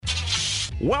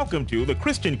Welcome to the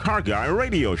Christian Car Guy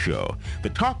Radio Show, the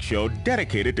talk show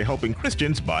dedicated to helping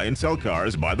Christians buy and sell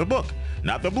cars by the book.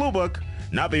 Not the blue book,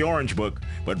 not the orange book,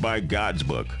 but by God's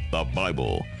book, the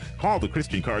Bible. Call the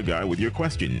Christian Car Guy with your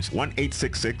questions,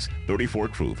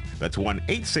 1-866-34-TRUTH. That's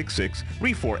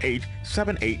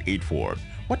 1-866-348-7884.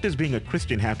 What does being a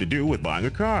Christian have to do with buying a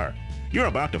car? You're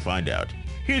about to find out.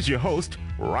 Here's your host,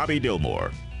 Robbie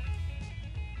Dilmore.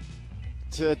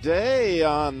 Today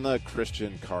on the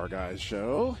Christian Car Guys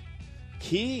Show,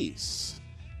 keys.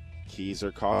 Keys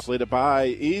are costly to buy,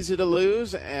 easy to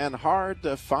lose, and hard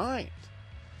to find.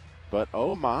 But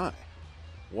oh my,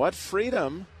 what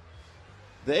freedom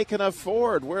they can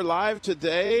afford. We're live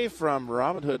today from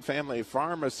Robin Hood Family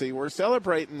Pharmacy. We're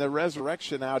celebrating the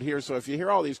resurrection out here, so if you hear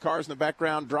all these cars in the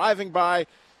background driving by,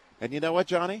 and you know what,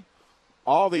 Johnny?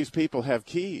 All these people have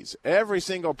keys. Every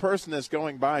single person that's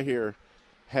going by here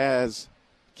has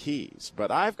keys.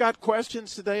 But I've got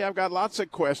questions today. I've got lots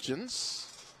of questions.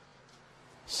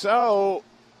 So,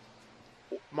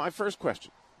 my first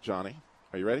question, Johnny,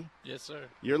 are you ready? Yes, sir.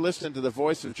 You're listening to the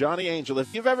voice of Johnny Angel.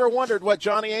 If you've ever wondered what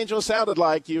Johnny Angel sounded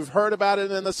like, you've heard about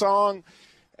it in the song.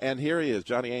 And here he is,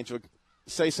 Johnny Angel.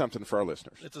 Say something for our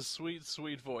listeners. It's a sweet,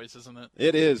 sweet voice, isn't it?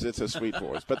 It is. It's a sweet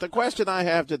voice. But the question I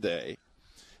have today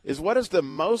is, what is the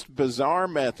most bizarre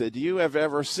method you have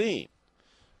ever seen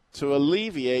to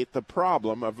alleviate the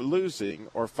problem of losing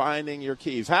or finding your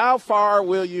keys? How far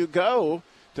will you go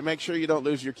to make sure you don't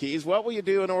lose your keys? What will you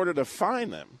do in order to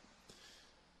find them?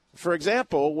 For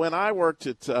example, when I worked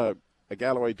at a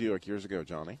Galloway Buick years ago,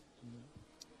 Johnny,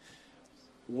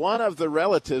 one of the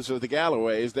relatives of the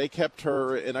Galloways, they kept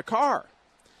her in a car.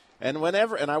 And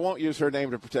I won't use her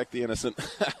name to protect the innocent,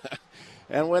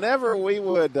 and whenever we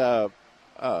would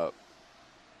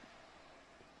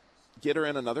get her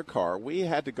in another car, we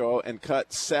had to go and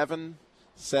cut 7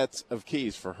 sets of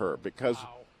keys for her because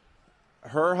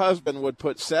her husband would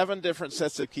put 7 different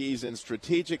sets of keys in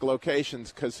strategic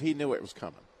locations because he knew it was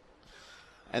coming.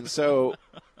 And so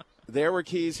there were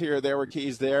keys here, there were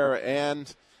keys there,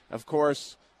 and, of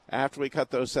course, after we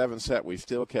cut those 7 sets, we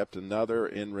still kept another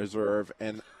in reserve.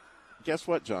 And guess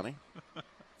what, Johnny?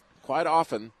 Quite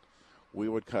often, we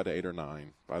would cut 8 or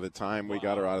 9 by the time we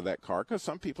got her out of that car, because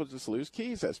some people just lose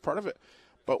keys. That's part of it.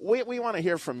 But we want to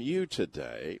hear from you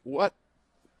today. What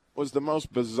was the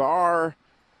most bizarre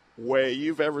way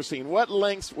you've ever seen? What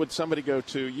lengths would somebody go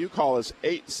to? You call us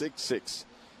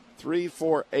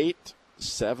 866-348-7884,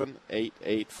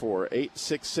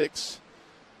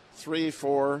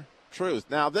 866-34-TRUTH.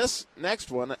 Now, this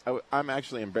next one, I'm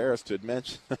actually embarrassed to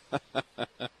mention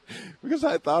because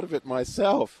I thought of it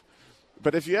myself.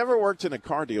 But if you ever worked in a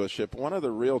car dealership, one of the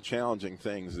real challenging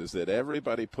things is that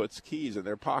everybody puts keys in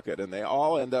their pocket, and they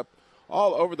all end up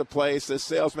all over the place. This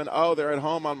salesman, they're at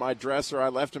home on my dresser. I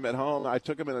left them at home. I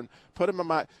took them in and put them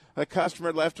in a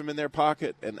customer left them in their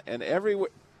pocket. And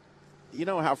you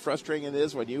know how frustrating it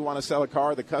is when you want to sell a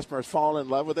car, the customer's fallen in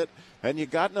love with it, and you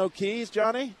got no keys,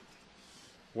 Johnny?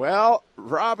 Well,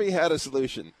 Robbie had a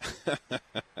solution.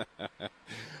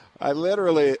 I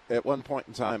literally, at one point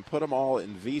in time, put them all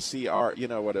in VCR, you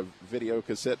know what a video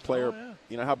cassette player,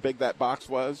 You know how big that box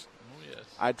was? Oh, yes.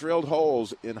 I drilled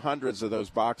holes in hundreds of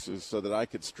those boxes so that I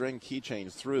could string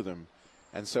keychains through them.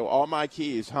 And so all my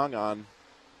keys hung on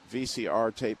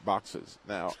VCR tape boxes.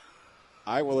 Now,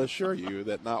 I will assure you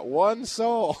that not one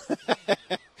soul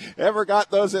ever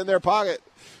got those in their pocket.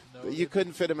 No, you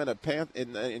couldn't fit them in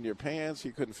in your pants.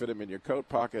 You couldn't fit them in your coat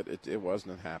pocket. It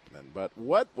wasn't happening. But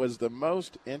what was the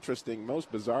most interesting,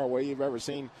 most bizarre way you've ever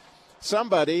seen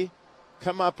somebody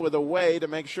come up with a way to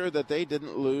make sure that they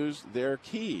didn't lose their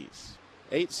keys?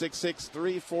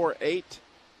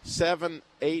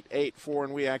 866-348-7884,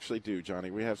 and we actually do,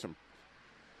 Johnny. We have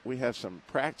some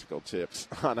practical tips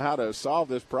on how to solve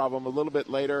this problem a little bit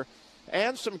later,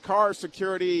 and some car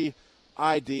security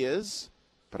ideas.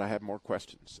 But I have more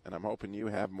questions, and I'm hoping you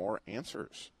have more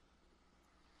answers.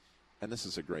 And this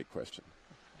is a great question.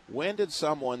 When did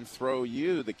someone throw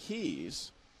you the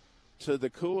keys to the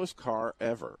coolest car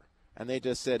ever? And they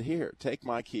just said, here, take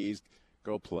my keys,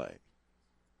 go play.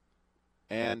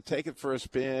 And take it for a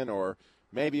spin, or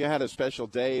maybe you had a special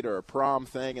date or a prom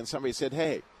thing, and somebody said,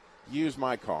 hey, use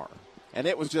my car. And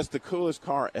it was just the coolest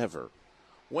car ever.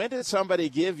 When did somebody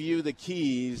give you the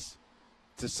keys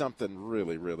to something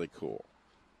really, really cool?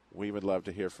 We would love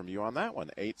to hear from you on that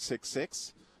one.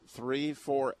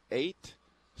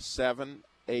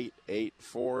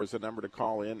 866-348-7884 is the number to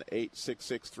call in.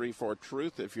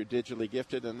 866-34-TRUTH if you're digitally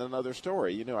gifted. And another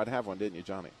story. You knew I'd have one, didn't you,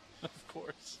 Johnny? Of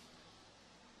course.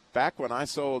 Back when I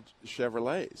sold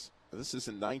Chevrolets, this is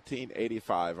in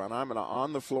 1985, and I'm in an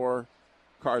on-the-floor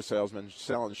car salesman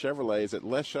selling Chevrolets at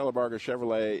Les Schellebarger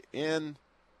Chevrolet in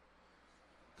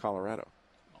Colorado.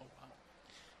 Oh, wow.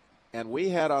 And we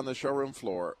had on the showroom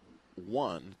floor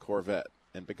one Corvette.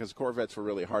 And because Corvettes were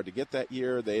really hard to get that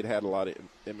year, they'd had a lot of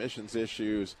emissions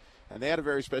issues. And they had a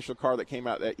very special car that came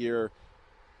out that year.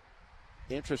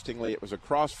 Interestingly, it was a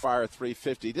Crossfire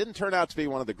 350. It didn't turn out to be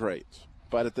one of the greats.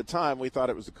 But at the time, we thought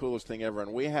it was the coolest thing ever.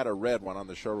 And we had a red one on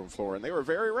the showroom floor, and they were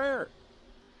very rare.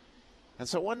 And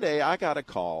so one day I got a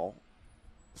call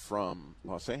from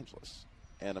Los Angeles.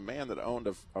 And a man that owned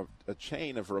a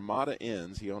chain of Ramada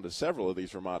Inns, he owned several of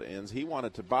these Ramada Inns, he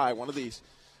wanted to buy one of these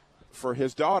for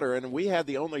his daughter, and we had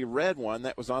the only red one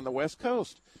that was on the West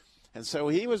Coast. And so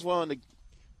he was willing to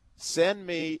send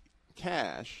me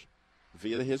cash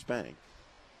via his bank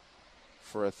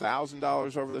for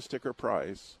 $1,000 over the sticker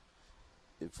price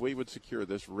if we would secure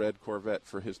this red Corvette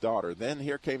for his daughter. Then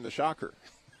here came the shocker.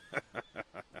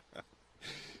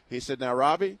 He said, now,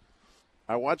 Robbie,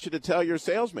 I want you to tell your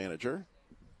sales manager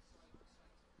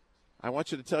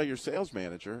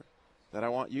that I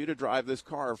want you to drive this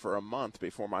car for a month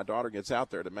before my daughter gets out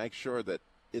there to make sure that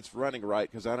it's running right,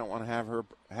 because I don't want to have her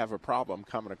have a problem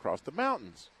coming across the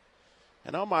mountains.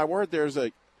 And oh my word, there's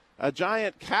a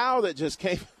giant cow that just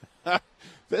came.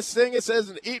 This thing, it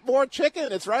says, eat more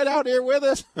chicken. It's right out here with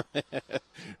us.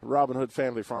 Robin Hood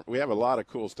Family Farm. We have a lot of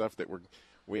cool stuff that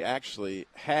we actually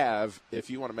have. If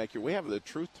you want to make we have the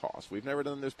Truth Toss. We've never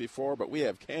done this before, but we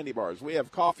have candy bars. We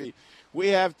have coffee. We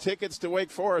have tickets to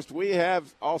Wake Forest. We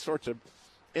have all sorts of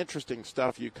interesting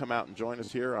stuff. You come out and join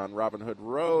us here on Robin Hood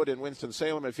Road in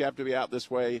Winston-Salem if you have to be out this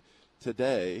way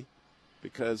today,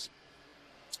 because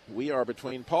we are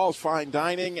between Paul's Fine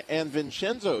Dining and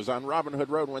Vincenzo's on Robin Hood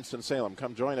Road, Winston-Salem.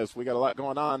 Come join us. We got a lot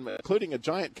going on, including a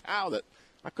giant cow that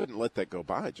I couldn't let that go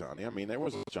by, Johnny. I mean, there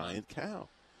was a giant cow.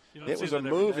 It was a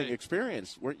moving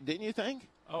experience, didn't you think?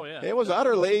 Oh, yeah. It was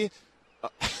utterly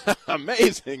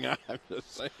amazing, I'm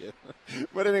just saying.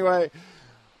 But anyway,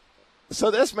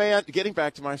 so this man, getting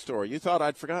back to my story, you thought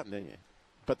I'd forgotten, didn't you?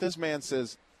 But this man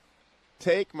says,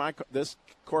 take this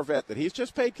Corvette that he's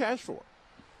just paid cash for.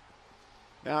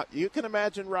 Now, you can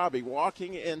imagine Robbie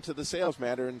walking into the sales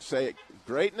manager and say,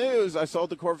 great news, I sold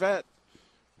the Corvette.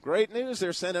 Great news,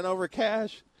 they're sending over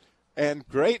cash. And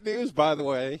great news, by the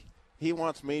way, he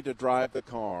wants me to drive the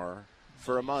car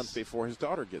for a month before his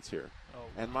daughter gets here. Oh, wow.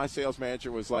 And my sales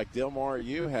manager was like, Dillmore,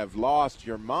 you have lost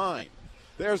your mind.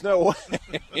 There's no way.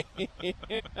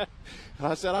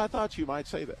 I said, I thought you might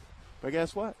say that. But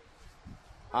guess what?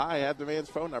 I had the man's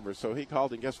phone number, so he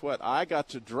called, and guess what? I got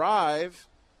to drive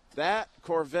that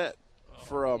Corvette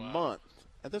for a month.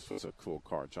 And this was a cool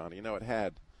car, Johnny. You know, it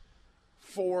had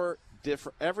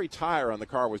every tire on the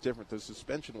car was different. The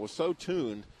suspension was so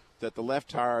tuned that the left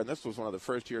tire, and this was one of the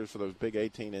first years for those big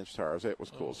 18-inch tires. It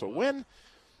was cool. So when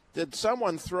did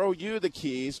someone throw you the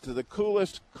keys to the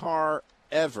coolest car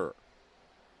ever,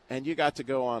 and you got to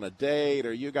go on a date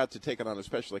or you got to take it on a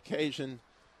special occasion?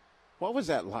 What was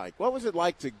that like? What was it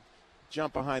like to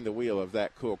jump behind the wheel of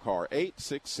that cool car?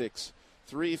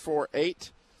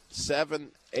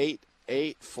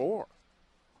 866-348-7884.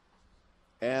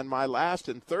 And my last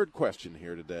and third question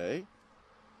here today,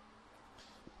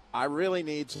 I really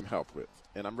need some help with,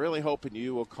 and I'm really hoping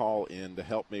you will call in to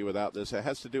help me without this. It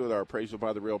has to do with our Appraisal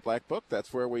by the Real Black Book.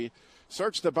 That's where we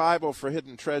search the Bible for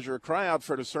hidden treasure, cry out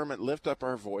for discernment, lift up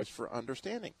our voice for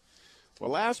understanding.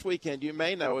 Well, last weekend, you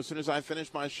may know, as soon as I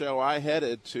finished my show, I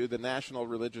headed to the National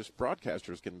Religious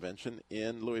Broadcasters Convention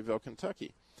in Louisville,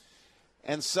 Kentucky.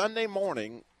 And Sunday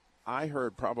morning, I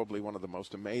heard probably one of the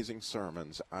most amazing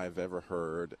sermons I've ever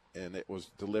heard, and it was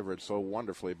delivered so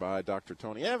wonderfully by Dr.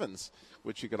 Tony Evans,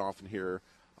 which you can often hear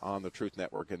on the Truth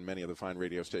Network and many of the fine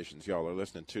radio stations y'all are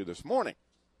listening to this morning.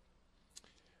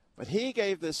 But he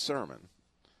gave this sermon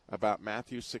about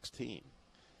Matthew 16.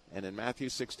 And in Matthew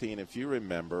 16, if you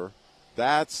remember,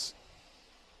 that's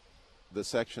the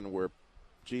section where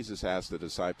Jesus asked the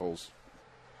disciples,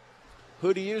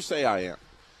 who do you say I am?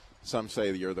 Some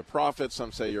say you're the prophet,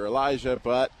 some say you're Elijah,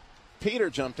 but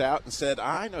Peter jumped out and said,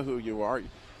 I know who you are.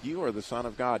 You are the Son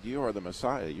of God. You are the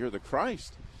Messiah. You're the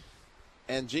Christ.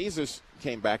 And Jesus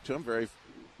came back to him, very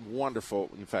wonderful,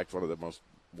 in fact, one of the most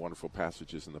wonderful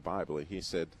passages in the Bible. He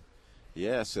said,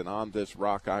 yes, and on this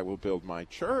rock I will build my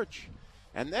church.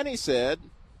 And then he said,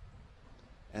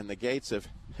 and the gates of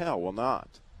hell will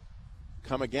not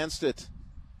come against it.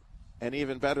 And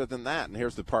even better than that, and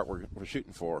here's the part we're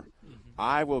shooting for,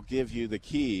 I will give you the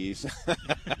keys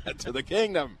to the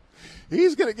kingdom.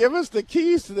 He's going to give us the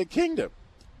keys to the kingdom.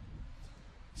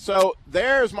 So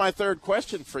there's my third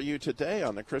question for you today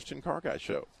on the Christian Car Guy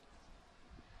Show.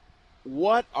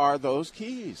 What are those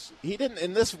keys? He didn't,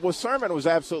 and this sermon was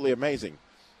absolutely amazing.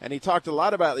 And he talked a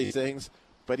lot about these things,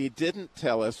 but he didn't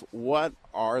tell us what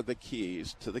are the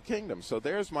keys to the kingdom. So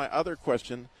there's my other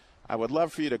question. I would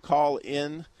love for you to call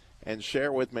in and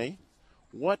share with me.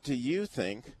 What do you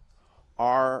think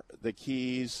are the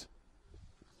keys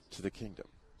to the kingdom?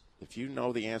 If you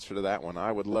know the answer to that one,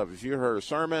 I would love. If you heard a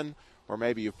sermon or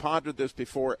maybe you've pondered this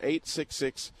before,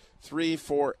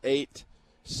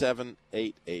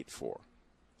 866-348-7884.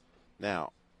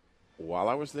 Now, while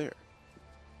I was there,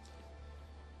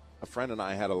 a friend and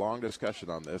I had a long discussion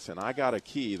on this, and I got a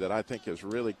key that I think is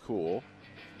really cool,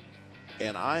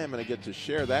 and I am going to get to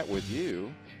share that with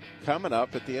you coming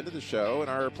up at the end of the show in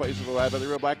our Plays of the Lab of the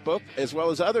Real Black Book, as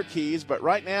well as other keys. But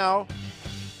right now,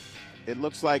 it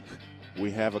looks like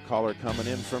we have a caller coming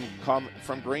in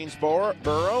from Greensboro,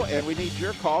 and we need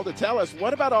your call to tell us,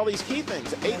 what about all these key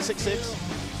things?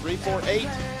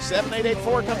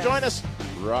 866-348-7884. Come join us.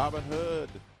 Robin Hood.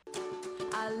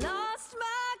 I lost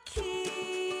my keys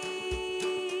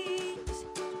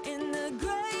in the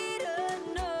great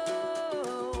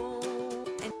unknown,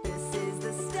 and this is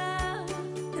the stuff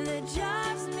that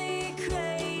drives me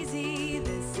crazy.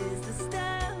 This is the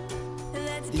stuff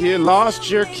that's You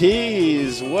lost your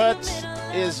keys. What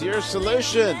is your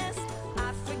solution?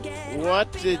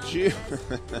 What did you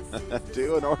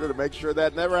do in order to make sure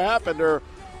that never happened? Or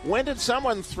when did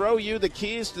someone throw you the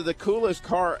keys to the coolest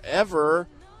car ever?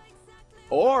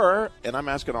 Or, and I'm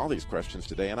asking all these questions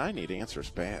today, and I need answers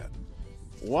bad.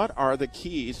 What are the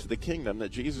keys to the kingdom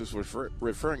that Jesus was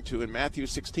referring to in Matthew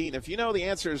 16? If you know the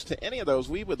answers to any of those,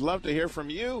 we would love to hear from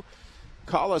you.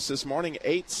 Call us this morning,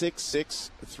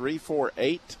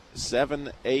 866-348-7884,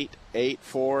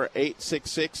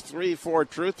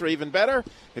 866-34-TRUTH, or even better,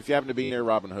 if you happen to be near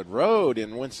Robin Hood Road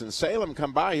in Winston-Salem,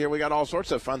 come by here. We got all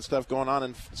sorts of fun stuff going on,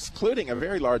 including a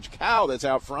very large cow that's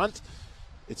out front.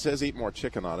 It says eat more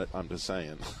chicken on it, I'm just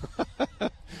saying.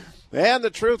 And the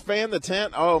Truth Van, the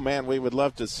tent. Oh, man, we would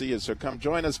love to see you, so come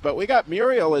join us. But we got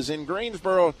Muriel is in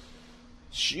Greensboro.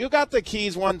 You got the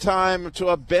keys one time to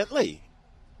a Bentley.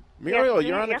 Muriel, Yes,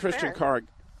 you're on the yes, Christian sir. car.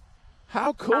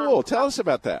 How cool. Tell us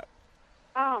about that.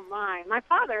 Oh, my. My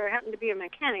father happened to be a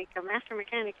mechanic, a master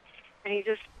mechanic, and he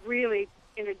just really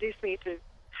introduced me to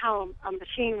how a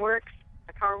machine works,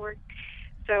 a car works.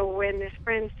 So when this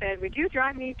friend said, would you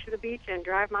drive me to the beach and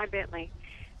drive my Bentley?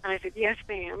 And I said, yes,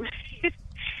 ma'am.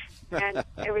 And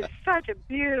it was such a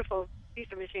beautiful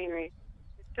piece of machinery.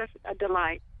 It's just a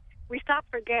delight. We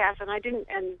stopped for gas, and a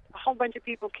whole bunch of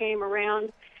people came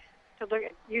around to look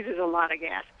at, uses a lot of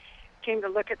gas, came to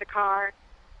look at the car,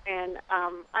 and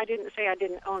I didn't say I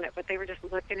didn't own it, but they were just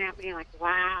looking at me like,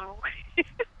 wow.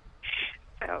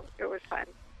 So it was fun.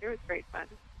 It was great fun.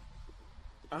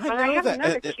 I But know I have that.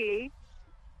 another key.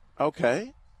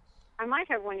 Okay. I might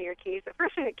have one of your keys. The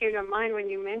first thing that came to mind when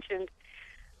you mentioned,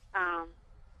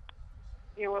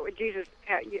 what would Jesus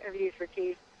have used for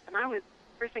keys? And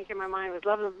first thing that came to my mind was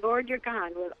love the Lord your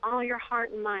God with all your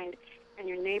heart and mind, and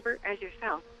your neighbor as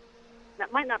yourself.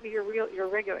 That might not be your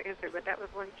regular answer, but that was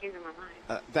one that came to my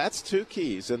mind. That's two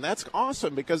keys, and that's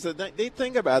awesome because the neat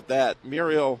thing about that,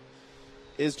 Muriel,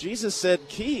 is Jesus said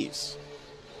keys.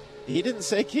 He didn't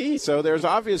say keys, so there's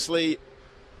obviously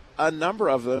a number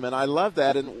of them, and I love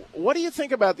that. And what do you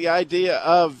think about the idea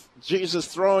of Jesus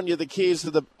throwing you the keys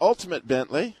to the ultimate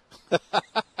Bentley? To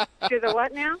the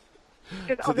what now?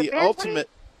 To the Bentley?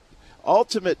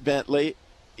 ultimate Bentley.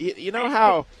 You know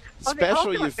how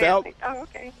special you felt? Bentley. Oh,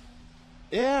 okay.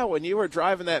 Yeah, when you were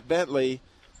driving that Bentley,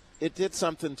 it did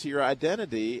something to your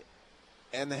identity.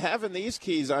 And having these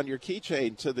keys on your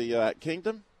keychain to the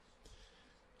kingdom,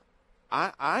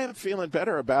 I am feeling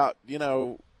better about,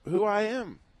 who I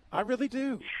am. I really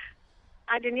do.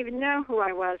 I didn't even know who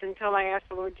I was until I asked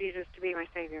the Lord Jesus to be my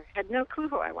Savior. Had no clue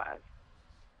who I was.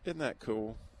 Isn't that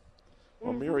cool?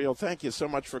 Well, Muriel, thank you so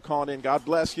much for calling in. God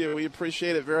bless you. We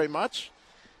appreciate it very much.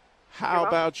 How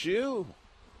about you?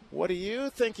 What are you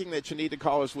thinking that you need to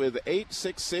call us with?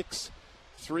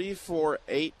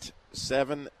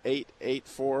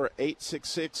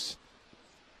 866-348-7884,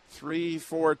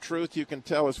 866-34-TRUTH. You can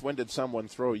tell us, when did someone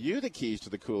throw you the keys to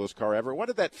the coolest car ever? What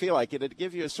did that feel like? Did it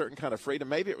give you a certain kind of freedom?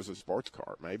 Maybe it was a sports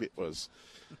car. Maybe it was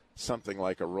something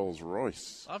like a Rolls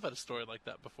Royce. I've had a story like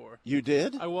that before. You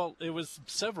did? Well, it was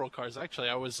several cars, actually.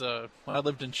 I was, when I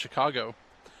lived in Chicago,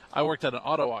 I worked at an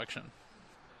auto auction.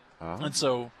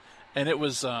 And it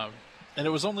was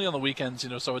only on the weekends,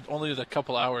 so it only was a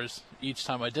couple hours each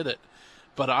time I did it.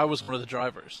 But I was one of the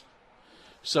drivers.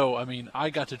 So, I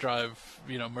got to drive,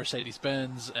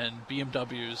 Mercedes-Benz and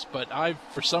BMWs, but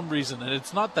for some reason, and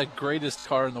it's not the greatest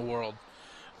car in the world,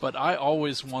 but I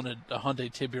always wanted a Hyundai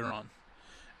Tiburon.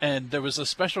 And there was a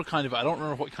special kind of, I don't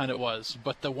remember what kind it was,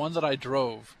 but the one that I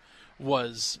drove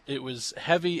it was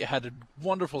heavy, it had a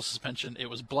wonderful suspension, it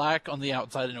was black on the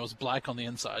outside and it was black on the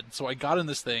inside. So I got in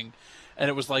this thing and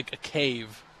it was like a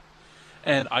cave,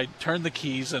 and I turned the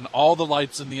keys and all the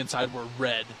lights in the inside were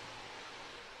red,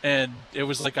 and it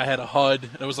was like I had a HUD,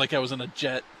 it was like I was in a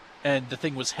jet, and the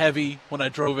thing was heavy when I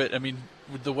drove it. I mean,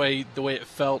 with the way it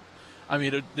felt, I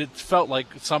mean, it felt like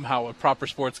somehow a proper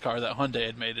sports car that Hyundai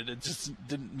had made it. It just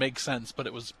didn't make sense, but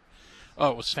it was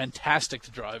fantastic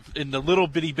to drive in the little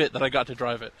bitty bit that I got to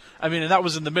drive it. I mean, and that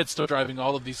was in the midst of driving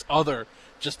all of these other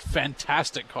just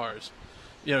fantastic cars,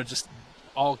 just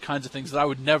all kinds of things that I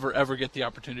would never ever get the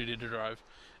opportunity to drive.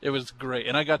 It was great,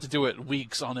 and I got to do it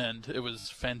weeks on end. It was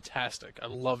fantastic. I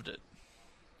loved it.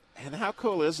 And how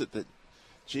cool is it that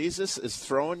Jesus is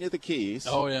throwing you the keys?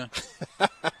 Oh yeah.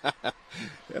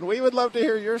 And we would love to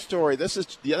hear your story. That's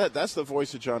the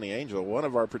voice of Johnny Angel, one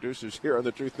of our producers here on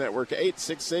the Truth Network.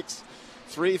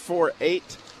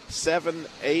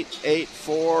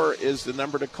 866-348-7884 is the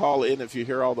number to call in if you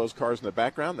hear all those cars in the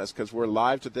background. That's because we're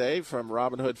live today from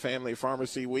Robin Hood Family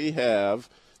Pharmacy. We have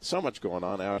so much going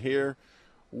on out here.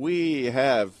 We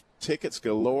have tickets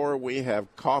galore. We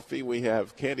have coffee. We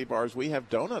have candy bars. We have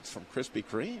donuts from Krispy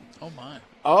Kreme. Oh, my.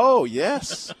 Oh,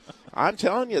 yes. I'm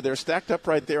telling you, they're stacked up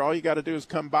right there. All you got to do is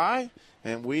come by,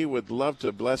 and we would love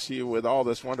to bless you with all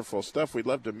this wonderful stuff. We'd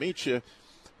love to meet you.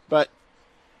 But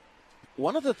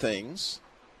one of the things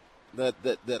that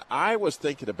I was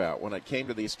thinking about when it came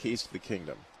to these keys to the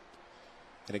kingdom,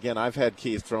 and again, I've had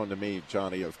keys thrown to me,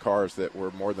 Johnny, of cars that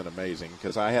were more than amazing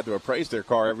because I had to appraise their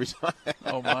car every time.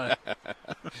 Oh, my.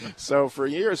 So for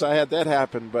years I had that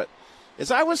happen. But as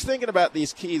I was thinking about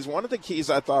these keys, one of the keys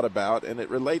I thought about, and it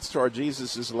relates to our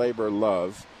Jesus' Labor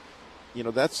Love,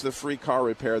 that's the free car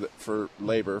repair for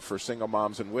labor for single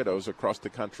moms and widows across the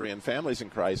country and families in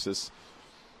crisis.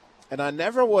 And I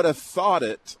never would have thought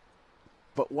it,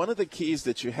 but one of the keys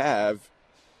that you have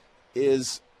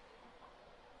is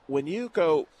when you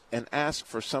go and ask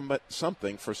for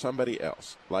something for somebody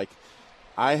else. Like,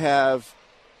 I have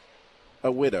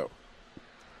a widow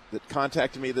that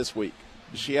contacted me this week.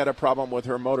 She had a problem with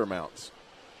her motor mounts.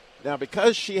 Now,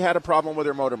 because she had a problem with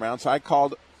her motor mounts, I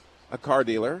called a car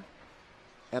dealer,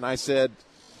 and I said,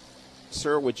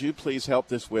 sir, would you please help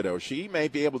this widow? She may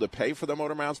be able to pay for the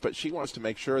motor mounts, but she wants to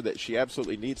make sure that she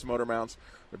absolutely needs motor mounts,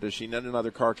 or does she need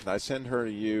another car? Can I send her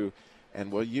to you,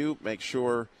 and will you make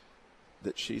sure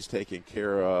that she's taken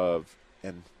care of?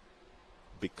 And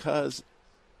because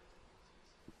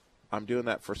I'm doing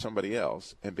that for somebody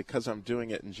else, and because I'm doing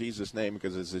it in Jesus' name,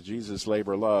 because it's a Jesus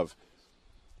Labor Love,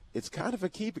 it's kind of a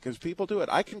key because people do it.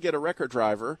 I can get a record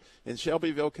driver in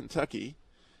Shelbyville, Kentucky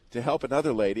to help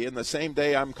another lady, and the same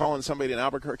day I'm calling somebody in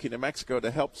Albuquerque, New Mexico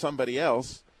to help somebody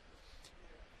else.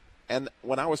 And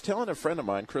when I was telling a friend of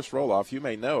mine, Chris Roloff, you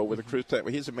may know, with the Cruise Tech,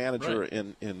 he's a manager right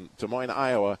in Des Moines,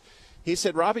 Iowa. He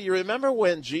said, Robbie, you remember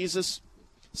when Jesus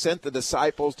sent the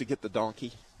disciples to get the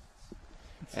donkey?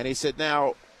 And he said,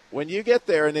 now, when you get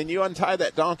there and then you untie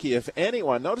that donkey, if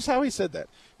anyone, notice how he said that,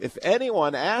 if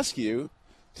anyone asks you,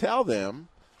 tell them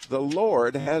the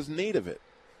Lord has need of it.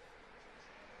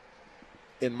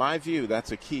 In my view,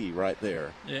 that's a key right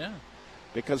there. Yeah.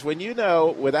 Because when you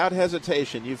know, without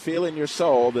hesitation, you feel in your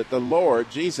soul that the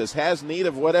Lord, Jesus, has need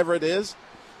of whatever it is,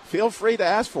 feel free to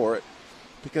ask for it.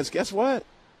 Because guess what?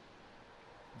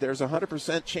 There's a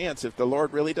 100% chance if the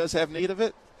Lord really does have need of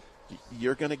it,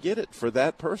 you're going to get it for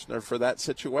that person or for that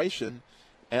situation.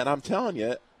 And I'm telling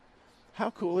you,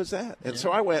 how cool is that? And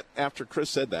so I went, after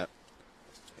Chris said that,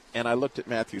 and I looked at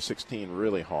Matthew 16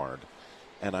 really hard,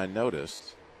 and I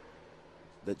noticed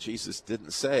that Jesus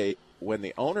didn't say, when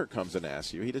the owner comes and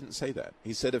asks you, he didn't say that.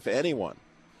 He said, if anyone.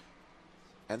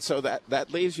 And so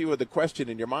that leaves you with the question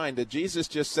in your mind, did Jesus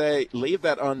just say, leave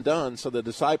that undone so the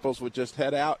disciples would just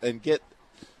head out and get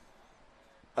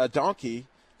a donkey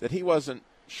that he wasn't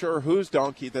sure whose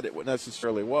donkey that it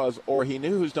necessarily was, or he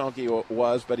knew whose donkey it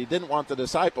was, but he didn't want the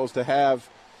disciples to have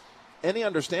any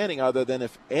understanding other than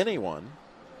if anyone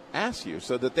asks you,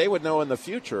 so that they would know in the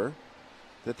future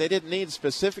that they didn't need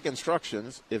specific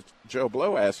instructions. If Joe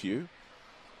Blow asks you,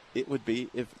 it would be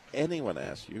if anyone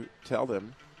asks you, tell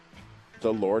them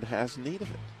the Lord has need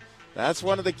of it. That's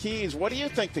one of the keys. What do you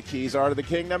think the keys are to the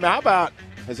kingdom? How about,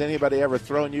 has anybody ever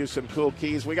thrown you some cool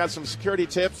keys? We got some security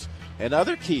tips and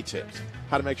other key tips,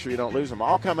 how to make sure you don't lose them.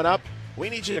 All coming up. We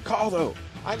need you to call, though.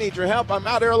 I need your help. I'm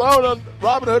out here alone on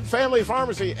Robin Hood Family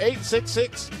Pharmacy,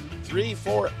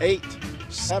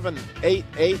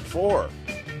 866-348-7884.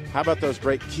 How about those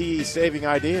great key-saving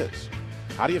ideas?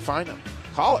 How do you find them?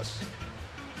 Call us.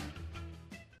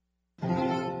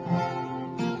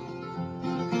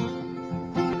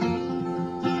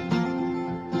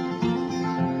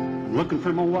 Look looking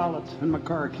for my wallet and my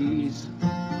car keys.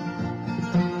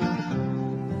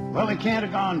 Well, they can't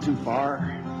have gone too far.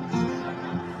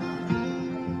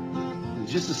 And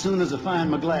just as soon as I find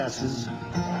my glasses,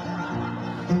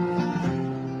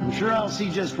 I'm sure I'll see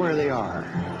just where they are.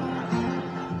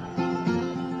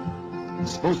 I'm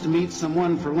supposed to meet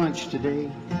someone for lunch today,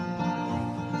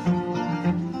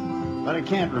 but I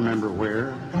can't remember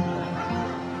where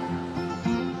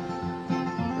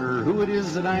or who it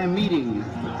is that I am meeting.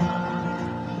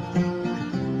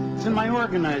 It's in my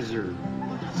organizer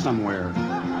somewhere.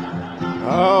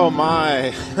 Oh,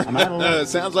 my. I'm at a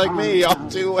loss. Sounds like me all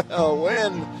too well.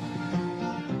 When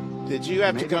did you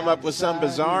have to come up with some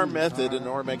bizarre method in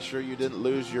order to make sure you didn't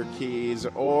lose your keys?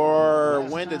 Or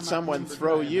when did someone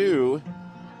throw you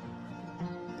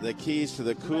the keys to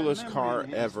the coolest car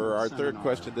ever? Our third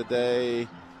question today: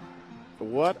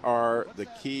 what are the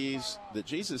keys that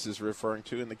Jesus is referring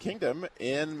to in the kingdom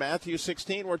in Matthew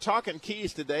 16? We're talking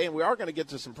keys today, and we are going to get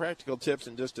to some practical tips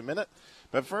in just a minute.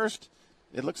 But first,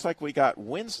 it looks like we got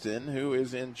Winston, who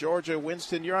is in Georgia.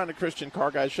 Winston, you're on the Christian Car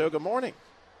Guy Show. Good morning.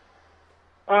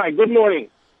 Hi, good morning.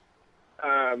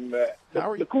 How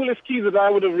are you? The coolest key that I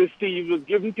would have received was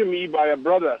given to me by a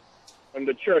brother from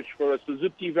the church for a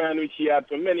Suzuki van which he had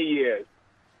for many years.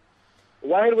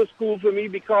 Why it was cool for me?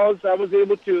 Because I was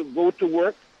able to go to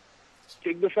work,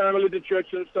 take the family to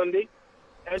church on Sunday,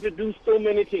 and to do so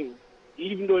many things.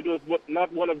 Even though it was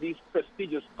not one of these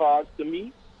prestigious cars to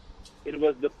me, it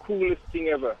was the coolest thing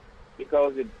ever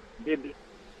because it did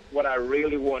what I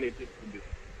really wanted it to do.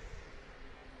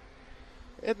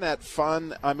 Isn't that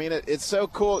fun? I mean, it's so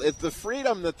cool. It's the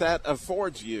freedom that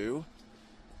affords you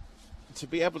to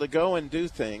be able to go and do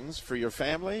things for your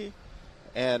family.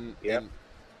 And, Yep. and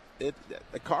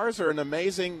the cars are an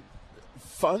amazing,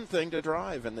 fun thing to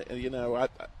drive. And, you know,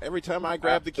 every time I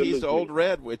grab the keys to Absolutely. Old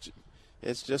Red, which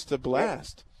it's just a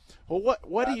blast. Well,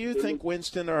 what do you think,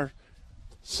 Winston, are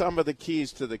some of the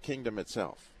keys to the kingdom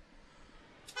itself?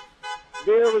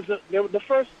 The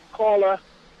first caller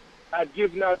had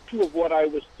given out two of what I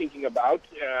was thinking about.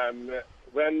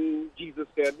 When Jesus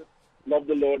said, love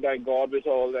the Lord thy God with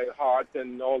all thy heart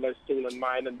and all thy soul and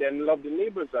mind, and then love the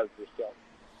neighbors as yourself.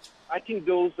 I think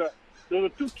those are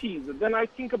two keys. And then I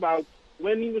think about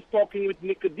when he was talking with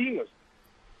Nicodemus.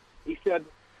 He said,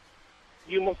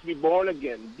 you must be born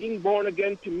again. Being born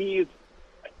again to me is,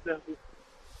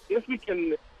 if we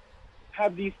can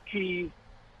have these keys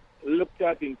looked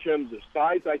at in terms of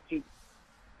size, I think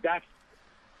that's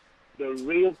the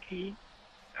real key,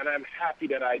 and I'm happy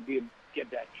that I did get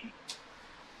that key.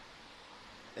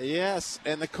 Yes,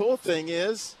 and the cool thing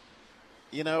is,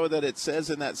 you know, that it says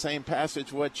in that same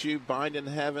passage, what you bind in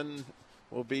heaven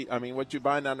what you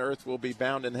bind on earth will be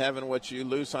bound in heaven. What you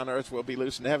loose on earth will be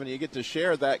loose in heaven. You get to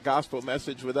share that gospel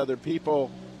message with other people.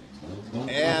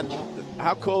 And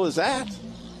how cool is that?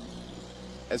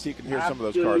 As you can hear some of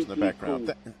those cars in the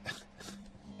background.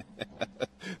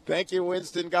 Thank you,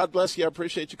 Winston. God bless you. I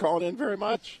appreciate you calling in very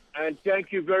much. And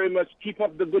thank you very much. Keep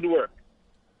up the good work.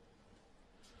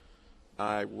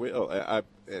 I will. God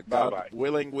Bye-bye.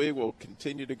 willing, we will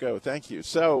continue to go. Thank you.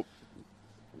 So,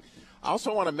 I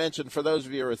also want to mention, for those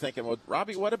of you who are thinking, well,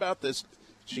 Robbie, what about this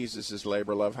Jesus is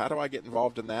Labor Love? How do I get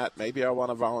involved in that? Maybe I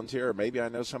want to volunteer, or maybe I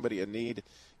know somebody in need.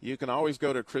 You can always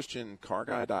go to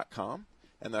ChristianCarGuy.com,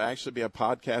 and there'll actually be a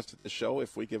podcast at the show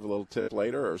if we give a little tip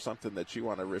later or something that you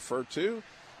want to refer to.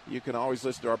 You can always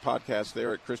listen to our podcast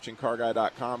there at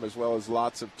ChristianCarGuy.com, as well as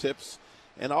lots of tips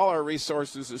and all our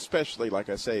resources, especially, like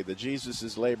I say, the Jesus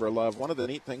is Labor Love. One of the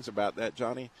neat things about that,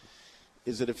 Johnny,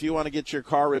 is that if you want to get your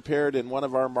car repaired in one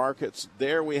of our markets,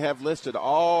 there we have listed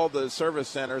all the service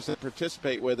centers that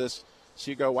participate with us. So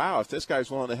you go, wow, if this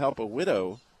guy's willing to help a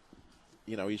widow,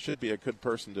 you know, he should be a good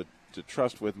person to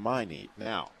trust with my need.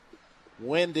 Now,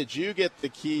 when did you get the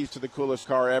keys to the coolest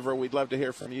car ever? We'd love to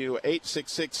hear from you.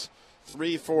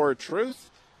 866-34-TRUTH,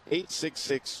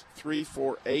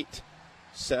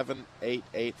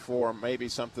 866-348-7884. Maybe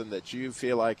something that you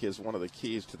feel like is one of the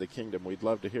keys to the kingdom. We'd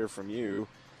love to hear from you.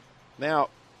 Now,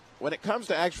 when it comes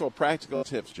to actual practical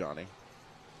tips, Johnny,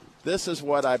 this is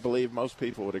what I believe most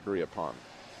people would agree upon.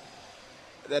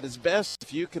 That it's best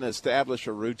if you can establish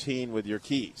a routine with your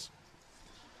keys.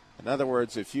 In other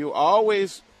words, if you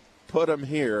always put them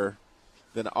here,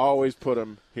 then always put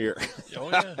them here. Oh,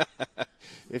 yeah.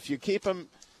 If you keep them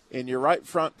in your right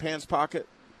front pants pocket,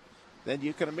 then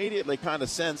you can immediately kind of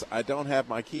sense, I don't have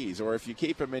my keys. Or if you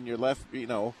keep them in your left,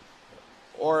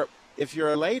 or if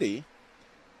you're a lady,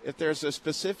 if there's a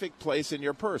specific place in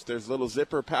your purse, there's a little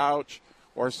zipper pouch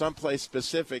or someplace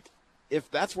specific, if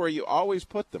that's where you always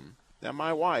put them. Now,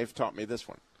 my wife taught me this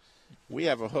one. We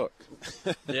have a hook.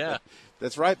 Yeah.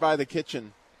 That's right by the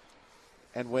kitchen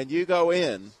And when you go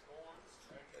in,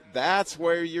 that's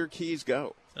where your keys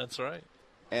go. That's right.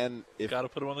 And if Got to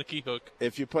put them on the key hook.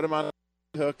 if you put them on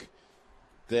a hook,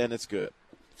 then it's good.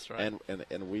 That's right.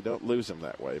 And we don't lose them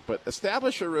that way. But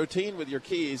establish a routine with your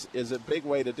keys is a big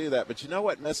way to do that. But you know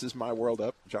what messes my world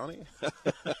up, Johnny?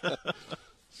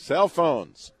 Cell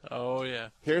phones. Oh, yeah.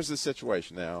 Here's the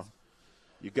situation now.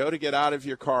 You go to get out of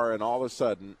your car, and all of a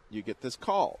sudden you get this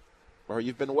call. Or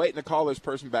you've been waiting to call this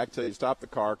person back till you stop the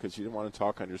car because you didn't want to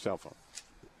talk on your cell phone.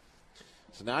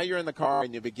 So now you're in the car,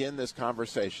 and you begin this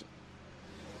conversation.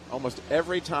 Almost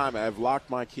every time I've locked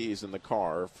my keys in the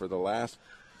car for the last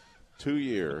 2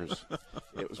 years,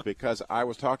 it was because I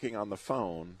was talking on the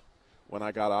phone when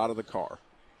I got out of the car.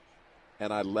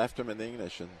 And I left them in the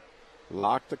ignition,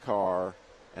 locked the car,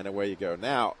 and away you go.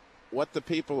 Now, what the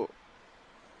people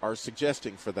are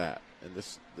suggesting for that, and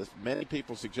this many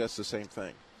people suggest the same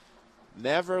thing,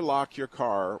 never lock your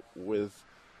car with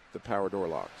the power door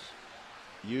locks.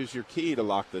 Use your key to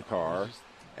lock the car.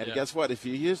 And Yeah. guess what? If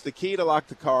you use the key to lock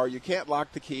the car, you can't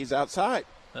lock the keys outside.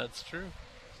 That's true.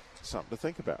 Something to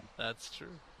think about. That's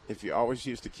true. If you always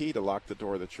use the key to lock the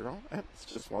door that you're on, it's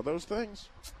just one of those things.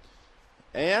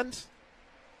 And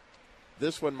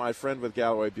this one, my friend with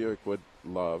Galloway Buick would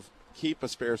love. Keep a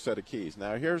spare set of keys.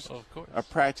 Now, here's Oh, of course. a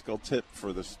practical tip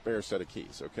for the spare set of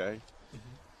keys, okay?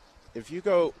 If you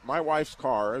go, my wife's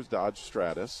car is Dodge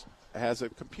Stratus, has a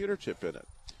computer chip in it.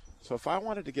 So if I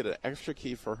wanted to get an extra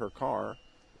key for her car,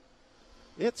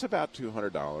 it's about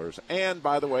 $200. And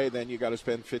by the way, then you got to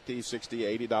spend $50, $60,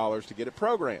 $80 to get it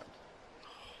programmed.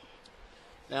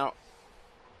 Now,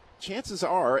 chances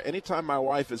are, anytime my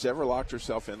wife has ever locked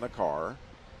herself in the car,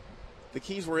 the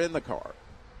keys were in the car.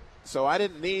 So I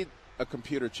didn't need a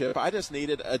computer chip. I just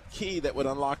needed a key that would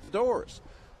unlock the doors.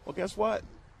 Well, guess what?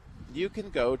 You can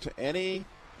go to any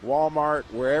Walmart,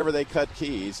 wherever they cut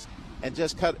keys, and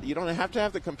just cut. You don't have to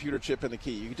have the computer chip in the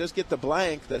key. You can just get the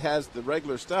blank that has the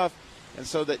regular stuff, and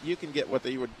so that you can get what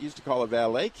they would used to call a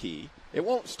valet key. It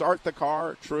won't start the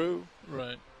car, true,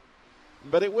 Right.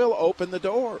 but it will open the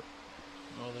door.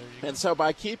 Oh, there you go. And so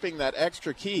by keeping that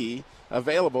extra key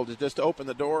available to just open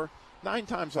the door, 9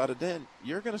 times out of 10,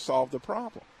 you're going to solve the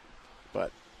problem.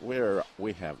 But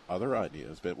we have other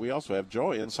ideas. But we also have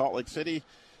Joy in Salt Lake City.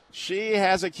 She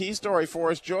has a key story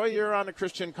for us. Joy, you're on the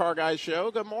Christian Car Guy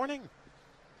Show. Good morning.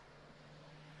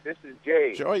 This is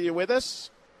Jay. Joy, you with us?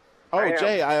 Oh, I am.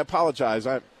 Jay, I apologize.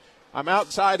 I'm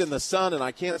outside in the sun, and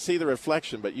I can't see the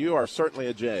reflection, but you are certainly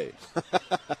a Jay.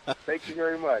 Thank you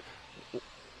very much.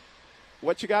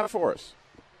 What you got for us?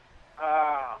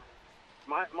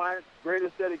 My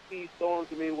greatest set of keys stolen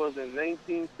to me was in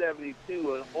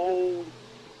 1972, an old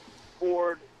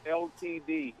Ford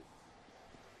LTD.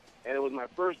 And it was my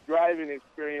first driving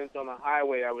experience on the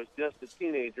highway. I was just a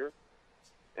teenager,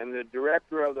 and the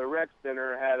director of the rec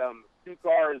center had 2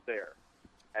 cars there.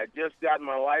 I had just gotten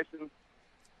my license,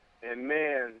 and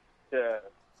man, to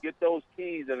get those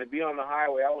keys and to be on the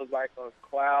highway, I was like on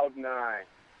cloud 9.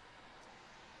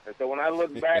 And so when I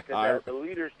look back at that, the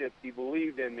leadership he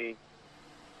believed in me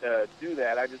to do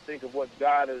that, I just think of what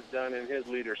God has done in his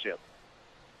leadership.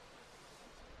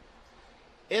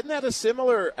 Isn't that a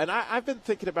similar, and I've been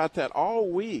thinking about that all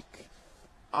week,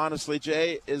 honestly,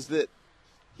 Jay, is that,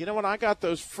 you know, when I got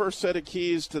those first set of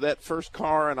keys to that first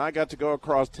car and I got to go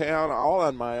across town all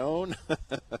on my own,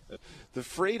 the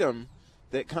freedom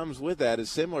that comes with that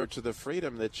is similar to the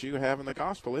freedom that you have in the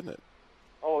gospel, isn't it?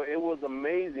 Oh, it was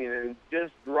amazing. And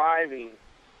just driving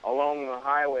along the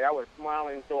highway, I was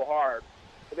smiling so hard.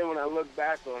 But then when I look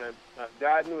back on it,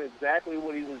 God knew exactly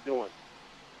what he was doing.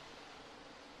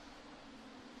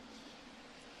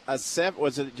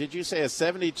 Did you say a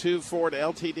 72 Ford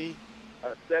LTD?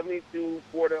 A 72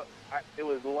 Ford, it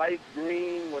was light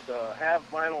green with a half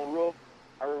vinyl roof.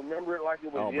 I remember it like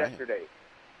it was yesterday.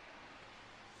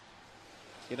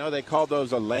 You know, they called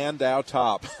those a Landau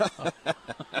top.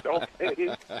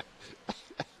 Okay.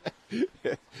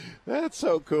 That's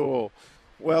so cool.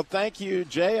 Well, thank you,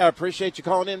 Jay. I appreciate you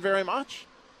calling in very much.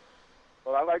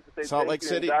 Well, I'd like to say Salt thank Lake you,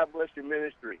 City. and God bless your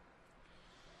ministry.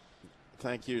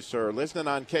 Thank you, sir. Listening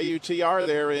on KUTR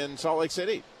there in Salt Lake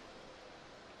City.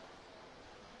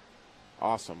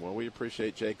 Awesome. Well, we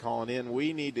appreciate Jay calling in.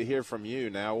 We need to hear from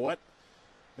you now.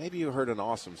 Maybe you heard an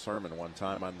awesome sermon one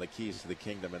time on the keys to the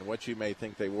kingdom and what you may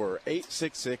think they were.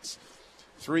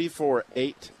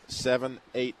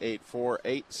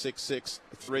 866-348-7884,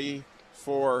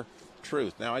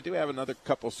 866-34-TRUTH. Now, I do have another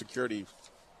couple security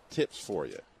tips for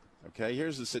you. Okay,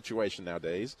 here's the situation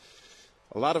nowadays.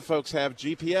 A lot of folks have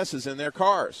GPSs in their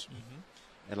cars,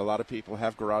 and a lot of people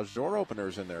have garage door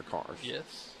openers in their cars.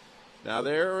 Yes. Now,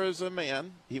 there is a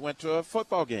man, he went to a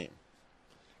football game,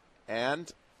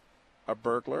 and a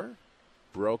burglar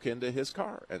broke into his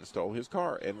car and stole his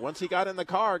car. And once he got in the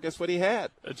car, guess what he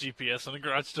had? A GPS and a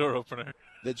garage door opener.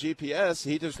 The GPS,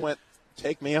 he just went,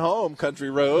 take me home, country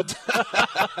roads.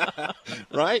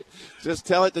 Right? Just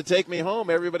tell it to take me home.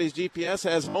 Everybody's GPS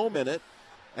has home in it.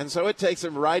 And so it takes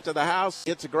him right to the house,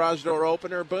 gets a garage door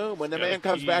opener, boom. When the man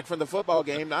comes back from the football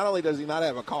game, not only does he not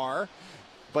have a car,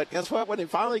 but guess what? When he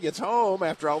finally gets home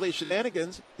after all these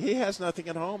shenanigans, he has nothing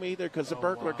at home either because the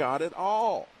burglar got it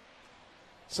all.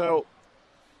 So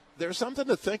there's something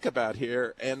to think about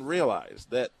here and realize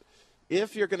that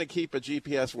if you're going to keep a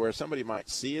GPS where somebody might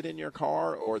see it in your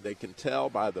car or they can tell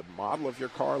by the model of your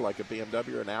car, like a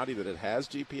BMW or an Audi, that it has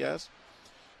GPS,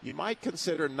 you might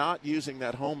consider not using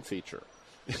that home feature.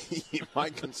 You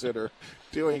might consider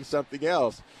doing something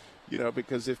else,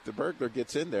 because if the burglar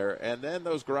gets in there, and then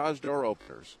those garage door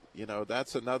openers,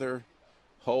 that's another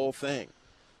whole thing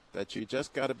that you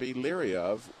just got to be leery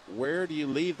of. Where do you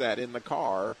leave that in the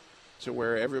car to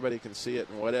where everybody can see it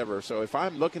and whatever? So if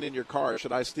I'm looking in your car,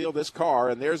 should I steal this car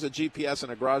and there's a GPS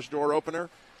and a garage door opener?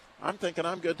 I'm thinking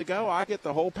I'm good to go. I get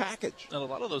the whole package. And a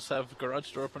lot of those have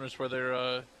garage door openers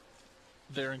where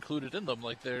they're included in them,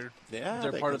 like they're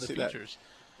part of the features. That.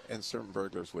 And certain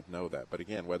burglars would know that. But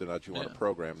again, whether or not you want to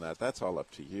program that, that's all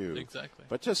up to you. Exactly.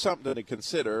 But just something to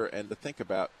consider and to think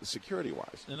about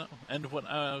security-wise. And when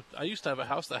I used to have a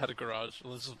house that had a garage.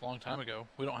 Well, this is a long time ago.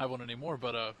 We don't have one anymore.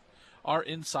 But our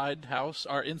inside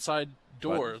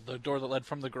door, the door that led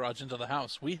from the garage into the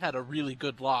house, we had a really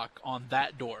good lock on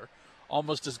that door,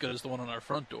 almost as good as the one on our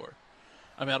front door.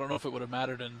 I mean, I don't know if it would have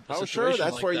mattered in a situation sure.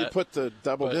 That's like where that, you put the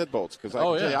double deadbolts. Because I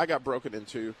can tell you, I got broken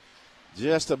into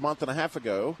just a month and a half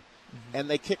ago, and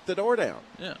they kicked the door down.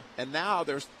 Yeah. And now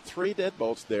there's 3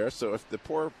 deadbolts there, so if the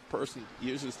poor person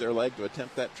uses their leg to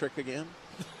attempt that trick again,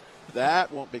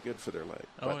 that won't be good for their leg.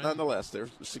 But nonetheless, there's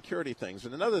security things.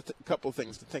 And another couple of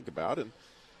things to think about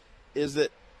is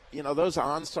that, those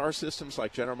OnStar systems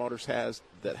like General Motors has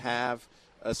that have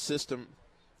a system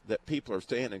that people are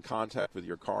staying in contact with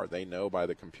your car. They know by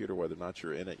the computer whether or not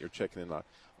you're in it, you're checking in.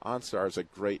 OnStar is a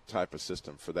great type of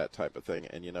system for that type of thing.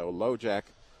 And, LoJack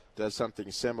does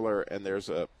something similar, and there's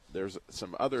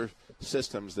some other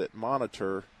systems that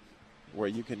monitor where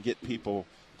you can get people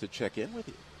to check in with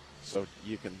you. So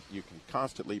you can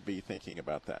constantly be thinking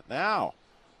about that. Now,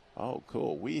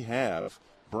 cool. We have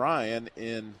Brian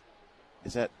in,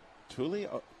 is that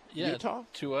Thule, Utah?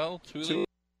 Thule.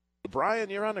 Brian,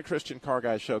 you're on the Christian Car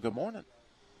Guy Show. Good morning.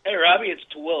 Hey, Robbie, it's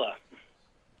Tooele.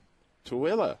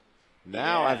 Tooele.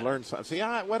 Now I've learned something. See,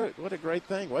 what a great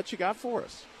thing. What you got for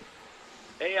us?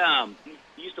 Hey,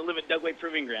 used to live at Dugway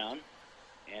Proving Ground,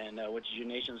 and which is your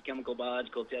nation's chemical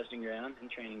biological testing ground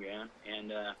and training ground.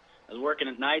 And I was working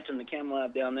at nights in the chem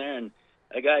lab down there, and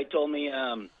a guy told me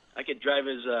I could drive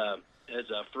his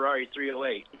Ferrari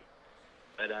 308.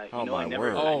 But I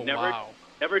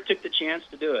never took the chance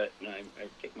to do it, and I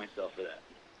kicked myself for that.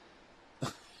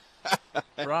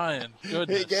 Brian,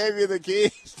 goodness. He gave you the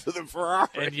keys to the Ferrari.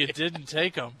 And you didn't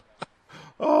take them.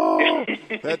 Oh,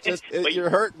 that just,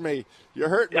 you're hurting me. You're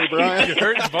hurting me, Brian. You're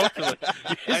hurting both of us.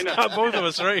 He's got both of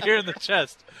us right here in the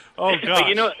chest. Oh,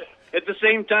 God. But, at the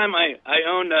same time, I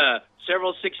owned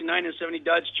several 69 and 70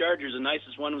 Dodge Chargers. The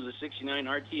nicest one was a 69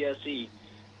 RTSE.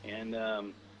 And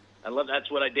I love that's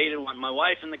what I dated my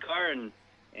wife in the car and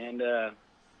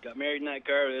got married in that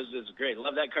car. It was great. I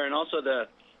love that car. And also the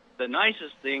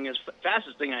nicest thing,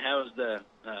 fastest thing I have is the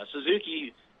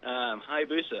Suzuki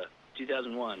Hayabusa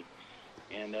 2001.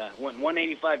 And went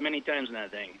 185 many times in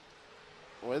that thing.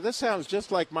 Well, this sounds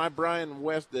just like my Brian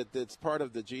West that's part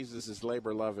of the Jesus is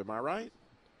Labor Love. Am I right?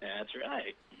 That's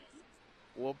right.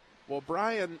 Well,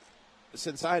 Brian,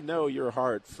 since I know your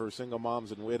heart for single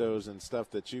moms and widows and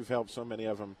stuff that you've helped so many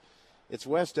of them, it's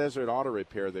West Desert Auto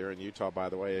Repair there in Utah, by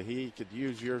the way. He could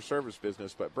use your service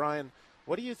business. But, Brian,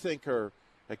 what do you think are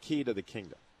a key to the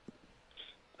kingdom?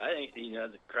 I think,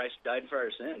 that Christ died for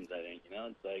our sins. I think,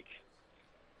 it's like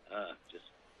just,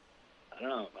 I don't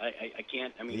know. I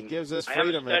can't, He gives us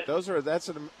freedom. Go ahead.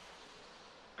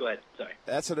 Sorry.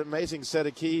 That's an amazing set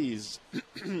of keys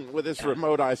with this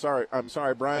remote. I'm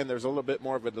sorry, Brian. There's a little bit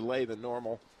more of a delay than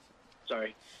normal.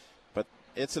 Sorry. But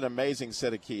it's an amazing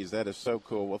set of keys. That is so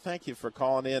cool. Well, thank you for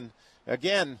calling in.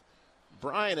 Again,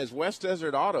 Brian is West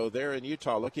Desert Auto there in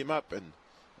Utah. Look him up and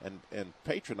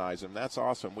patronize him. That's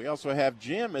awesome. We also have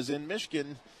Jim is in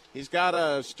Michigan. He's got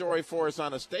a story for us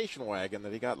on a station wagon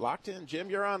that he got locked in. Jim,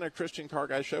 you're on the Christian Car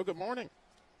Guy Show. Good morning.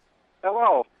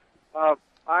 Hello.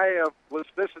 I was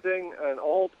visiting an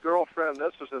old girlfriend.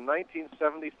 This was in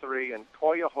 1973 in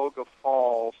Cuyahoga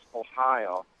Falls,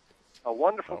 Ohio. A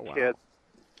wonderful kid.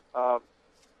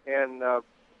 And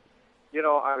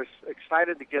I was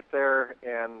excited to get there,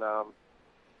 and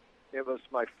it was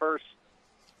my first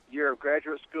year of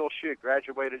graduate school. She had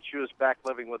graduated. She was back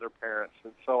living with her parents.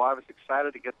 And so I was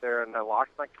excited to get there, and I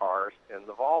locked my cars in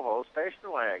the Volvo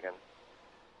station wagon.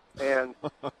 And,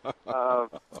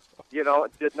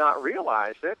 did not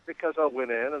realize it because I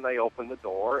went in and they opened the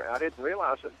door. And I didn't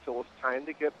realize it until it was time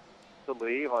to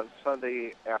leave on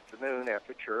Sunday afternoon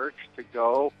after church to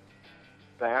go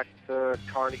back to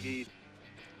Carnegie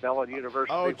Mellon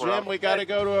University. Oh, Jim, we got to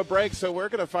go to a break, so we're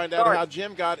going to find out how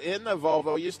Jim got in the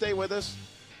Volvo. You stay with us.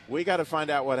 We got to find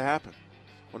out what happened.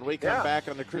 When we come back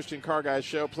on the Christian Car Guys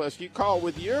show, plus you call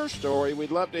with your story.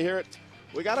 We'd love to hear it.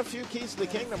 We got a few keys to the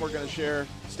kingdom we're going to share.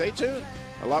 Stay tuned.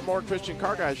 A lot more Christian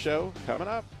Car Guys show coming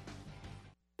up.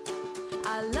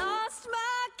 I lost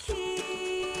my keys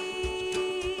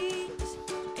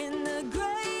in the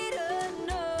great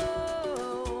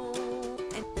unknown,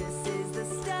 and this is the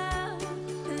stuff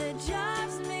that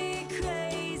drives me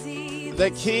crazy. The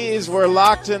keys were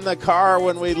locked in the car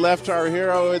when we left our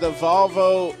hero, the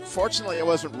Volvo. Fortunately, it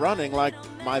wasn't running like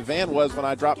my van was when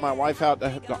I dropped my wife off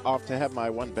to have my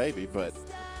one baby. But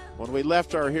when we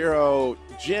left our hero,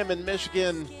 Jim in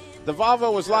Michigan, the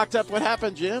Volvo was locked up. What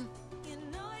happened, Jim?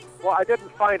 Well, I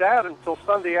didn't find out until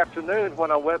Sunday afternoon when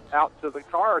I went out to the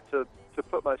car to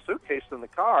put my suitcase in the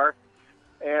car,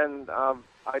 and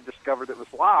I discovered it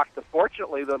was locked.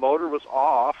 Fortunately, the motor was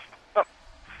off,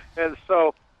 and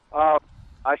so I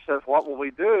said, what will we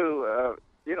do?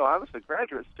 I was a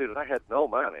graduate student. I had no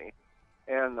money,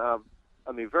 and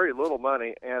very little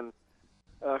money. And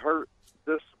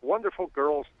this wonderful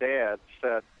girl's dad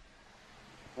said,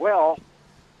 well,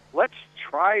 let's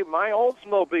try my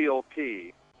Oldsmobile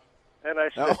key. And I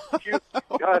said,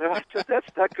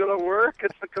 that's not going to work.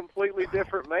 It's a completely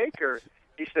different maker.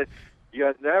 He said,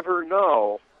 you never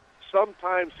know.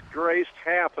 Sometimes grace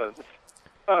happens.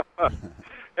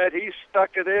 And he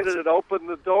stuck it in and it opened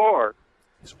the door.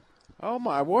 Oh,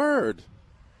 my word.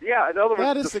 Yeah, in other words,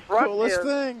 that is the coolest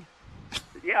thing.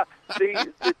 Yeah,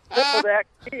 the tip of that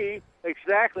key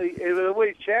exactly,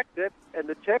 we checked it, and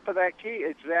the tip of that key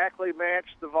exactly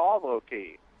matched the Volvo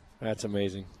key. That's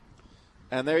amazing.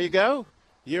 And there you go.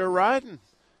 You're riding.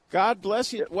 God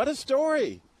bless you. What a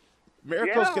story.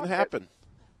 Miracles can happen.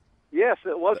 Yes,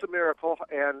 it was a miracle,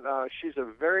 and she's a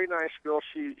very nice girl.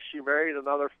 She married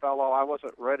another fellow. I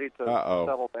wasn't ready to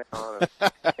settle down.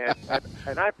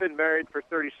 And I've been married for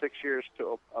 36 years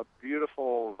to a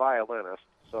beautiful violinist.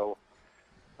 So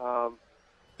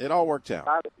it all worked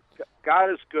out.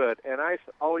 God is good, and I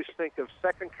always think of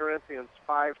 2 Corinthians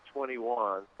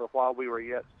 5:21, for while we were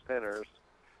yet sinners,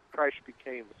 Christ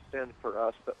became sin for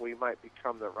us that we might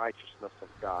become the righteousness of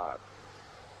God.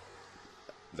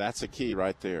 That's a key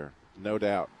right there, no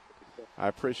doubt. I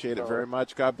appreciate it very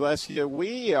much. God bless you.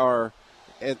 We are,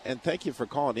 and thank you for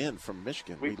calling in from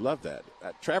Michigan. We love that.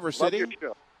 Traverse City? Love your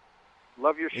show.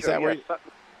 Love your show. Is that where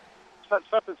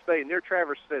Sutphen's Bay, near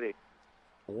Traverse City.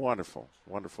 Wonderful,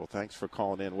 wonderful. Thanks for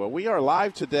calling in. Well, we are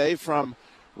live today from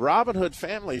Robin Hood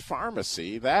Family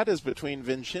Pharmacy. That is between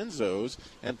Vincenzo's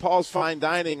and Paul's Fine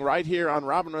Dining right here on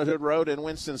Robin Hood Road in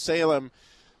Winston-Salem.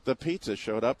 The pizza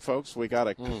showed up, folks. We got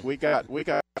a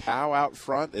cow out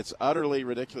front. It's utterly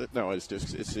ridiculous. No,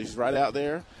 he's right out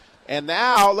there. And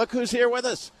now look who's here with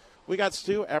us. We got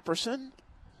Stu Epperson,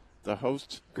 the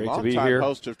host, great to be here,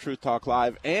 host of Truth Talk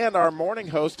Live, and our morning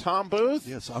host Tom Booth.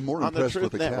 Yes, I'm more impressed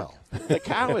with the cow. The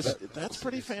cow that's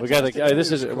pretty fantastic. We got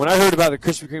this is when I heard about the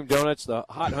Krispy Kreme donuts, the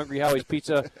Hot Hungry Howie's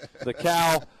pizza, the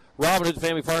cow. Robin Hood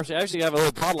Family Pharmacy. I actually have a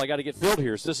little bottle I got to get filled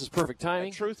here, so this is perfect timing.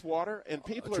 And Truth Water, and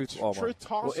people are Truth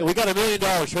tossing. Well, we got $1 million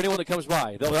for anyone that comes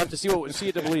by. They'll have to see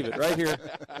it to believe it right here.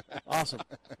 Awesome.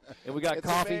 And we got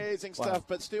coffee. Amazing stuff.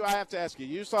 But Stu, I have to ask you.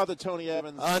 You saw the Tony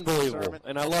Evans unbelievable sermon.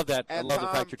 And I love that. And I love the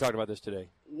fact you're talking about this today.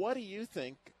 What do you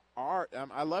think are?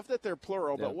 I love that they're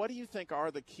plural, but what do you think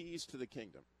are the keys to the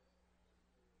kingdom?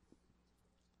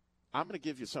 I'm going to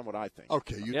give you some what I think.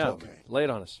 Okay, you tell me. Lay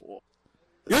it on us.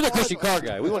 You're the Christian Car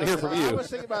Guy. We want to hear from you. I was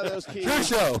thinking about those keys. Your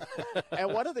show.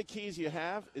 And one of the keys you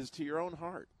have is to your own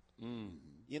heart.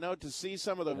 You know, to see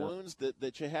some of the wounds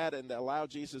that you had and allow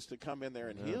Jesus to come in there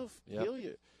and heal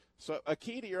you. So a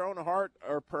key to your own heart,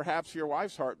 or perhaps your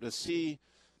wife's heart, to see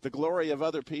the glory of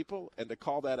other people and to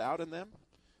call that out in them.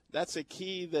 That's a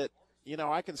key that,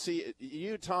 I can see.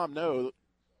 You, Tom, know.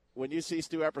 When you see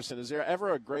Stu Epperson, is there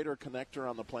ever a greater connector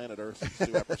on the planet Earth than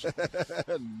Stu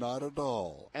Epperson? Not at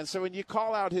all. And so when you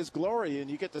call out his glory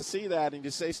and you get to see that and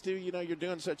you say, Stu, you're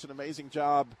doing such an amazing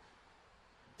job,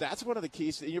 that's one of the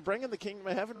keys. You're bringing the kingdom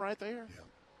of heaven right there.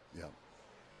 Yeah.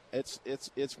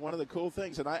 It's one of the cool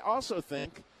things. And I also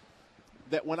think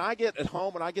that when I get at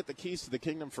home and I get the keys to the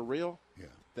kingdom for real,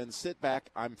 then sit back.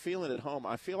 I'm feeling at home.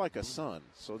 I feel like a son.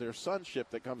 So there's sonship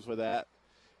that comes with that.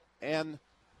 And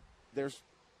there's,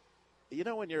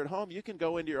 when you're at home, you can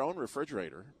go into your own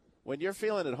refrigerator. When you're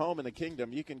feeling at home in the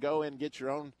kingdom, you can go in and get your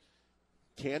own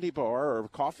candy bar or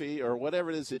coffee or whatever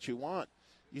it is that you want.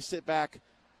 You sit back,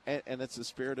 and it's a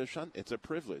spirit of shun. It's a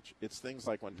privilege. It's things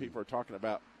like when people are talking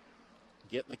about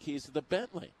getting the keys to the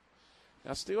Bentley.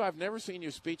 Now, Stu, I've never seen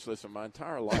you speechless in my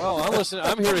entire life. Well,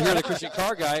 I'm here to hear the Christian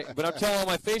Car Guy, but I'm telling all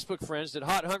my Facebook friends that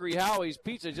Hot Hungry Howie's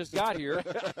Pizza just got here.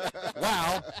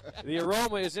 Wow, the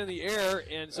aroma is in the air,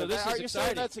 and so this is exciting. Are you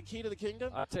saying that's the key to the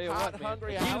kingdom? I'll tell you Hot, what, man.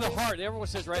 Hungry The key Howie's? to the heart. Everyone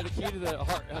says, right, the key to the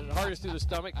heart. The heart is through the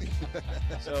stomach.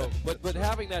 So, but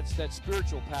having that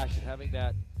spiritual passion, having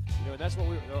that, and that's what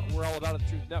we're all about at the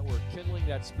Truth Network, kindling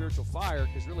that spiritual fire,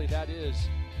 because really that is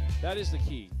the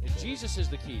key. And Jesus is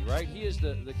the key, right? He is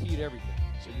the key to everything.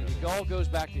 So it all goes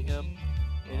back to him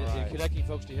and connecting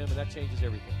folks to him, and that changes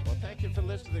everything. Well, thank you for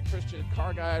listening to the Christian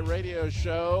Car Guy radio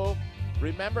show.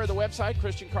 Remember the website,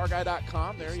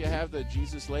 ChristianCarGuy.com. There you have the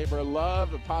Jesus, Labor,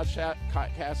 Love, the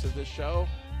podcast of this show.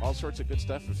 All sorts of good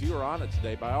stuff. If you were on it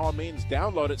today, by all means,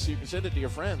 download it so you can send it to your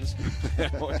friends.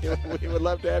 We would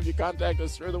love to have you contact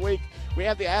us through the week. We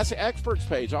have the Ask Experts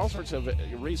page, all sorts of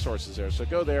resources there. So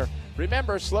go there.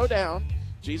 Remember, slow down.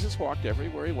 Jesus walked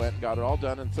everywhere he went, got it all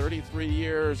done in 33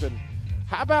 years. And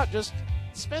how about just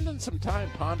spending some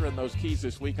time pondering those keys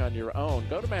this week on your own?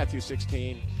 Go to Matthew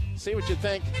 16, see what you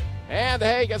think. And,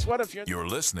 hey, guess what? You're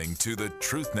listening to the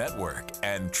Truth Network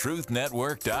and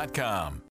TruthNetwork.com.